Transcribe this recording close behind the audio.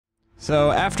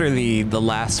So after the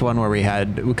last one where we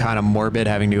had kind of morbid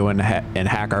having to go and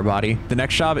hack our body, the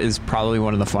next job is probably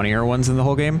one of the funnier ones in the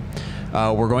whole game.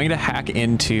 We're going to hack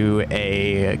into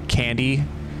a candy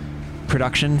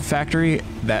production factory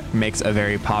that makes a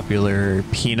very popular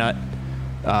peanut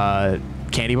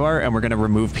candy bar, and we're going to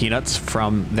remove peanuts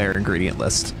from their ingredient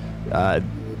list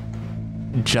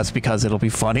just because it'll be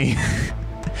funny.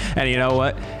 And you know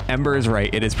what? Ember is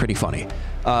right. It is pretty funny.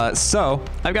 So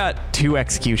I've got 2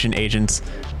 execution agents.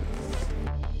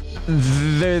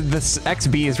 This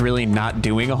XB is really not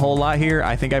doing a whole lot here.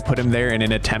 I think I put him there in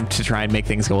an attempt to try and make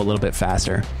things go a little bit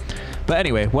faster. But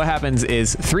anyway, what happens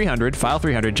is 300, file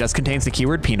 300 just contains the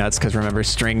keyword peanuts, because remember,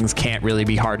 strings can't really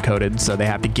be hard-coded, so they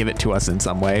have to give it to us in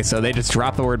some way. So they just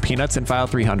drop the word peanuts in file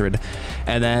 300.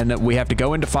 And then we have to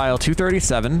go into file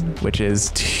 237, which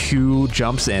is 2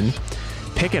 jumps in,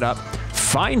 pick it up,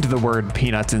 find the word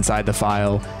peanuts inside the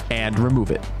file, and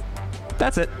remove it.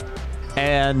 That's it.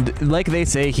 And like they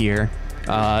say here,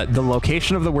 the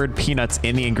location of the word peanuts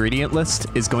in the ingredient list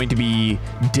is going to be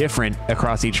different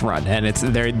across each run. And it's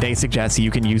there. They suggest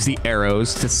you can use the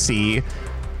arrows to see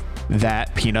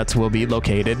that peanuts will be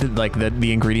located, like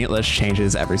the ingredient list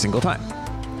changes every single time.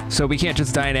 So we can't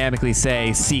just dynamically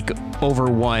say seek over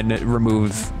 1,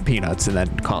 remove peanuts, and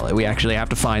then call it. We actually have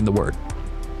to find the word.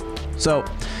 So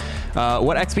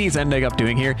what XP is ending up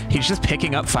doing here, he's just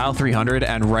picking up file 300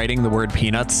 and writing the word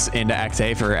peanuts into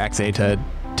XA for XA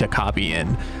to copy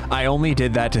in. I only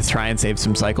did that to try and save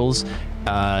some cycles,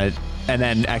 and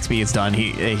then XP is done.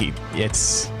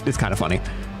 It's kind of funny.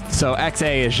 So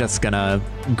XA is just gonna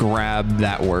grab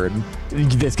that word.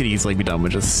 This could easily be done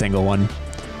with just a single one.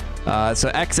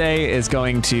 So XA is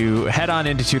going to head on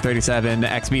into 237.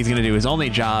 XB is going to do his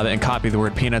only job and copy the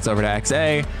word peanuts over to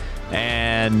XA.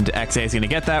 And XA is going to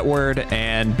get that word,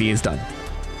 and B is done.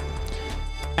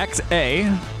 XA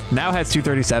now has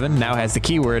 237, now has the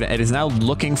keyword, and is now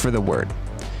looking for the word.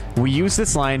 We use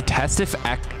this line, test if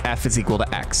F is equal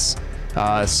to X.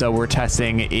 So we're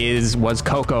testing, was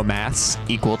cocoa mass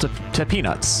equal to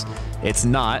peanuts? It's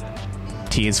not.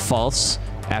 T is false.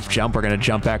 F jump, we're going to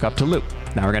jump back up to loop.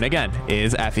 Now we're going to again,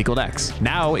 is F equal to X?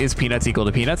 Now is peanuts equal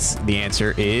to peanuts? The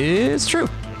answer is true.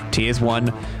 T is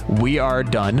 1. We are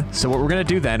done. So what we're going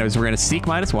to do then is we're going to seek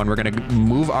 -1. We're going to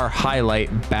move our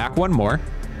highlight back 1 more.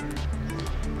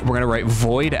 We're going to write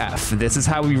void F. This is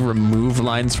how we remove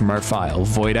lines from our file.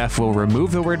 Void F will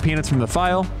remove the word peanuts from the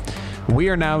file. We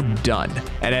are now done.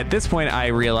 And at this point, I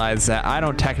realize that I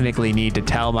don't technically need to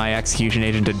tell my execution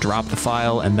agent to drop the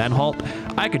file and then halt.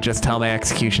 I could just tell my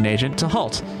execution agent to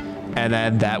halt, and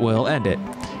then that will end it.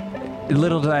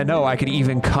 Little did I know I could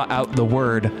even cut out the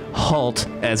word halt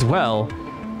as well,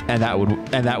 and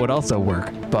that would also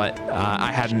work. But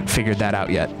I hadn't figured that out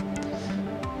yet.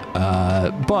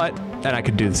 And I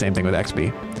could do the same thing with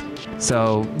XB.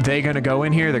 So they're gonna go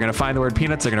in here, they're gonna find the word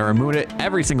peanuts, they're gonna remove it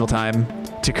every single time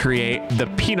to create the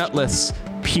peanutless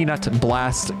Peanut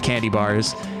Blast candy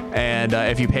bars. And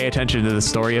if you pay attention to the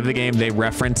story of the game, they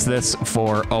reference this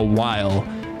for a while.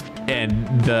 And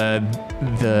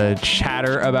the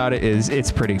chatter about it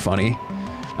it's pretty funny.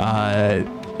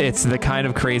 It's the kind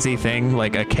of crazy thing,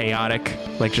 like a chaotic,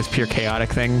 like just pure chaotic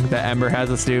thing that Ember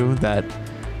has us do that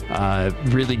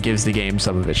really gives the game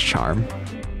some of its charm.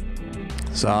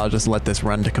 So I'll just let this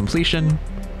run to completion.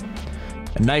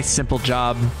 A nice simple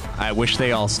job. I wish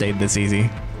they all stayed this easy.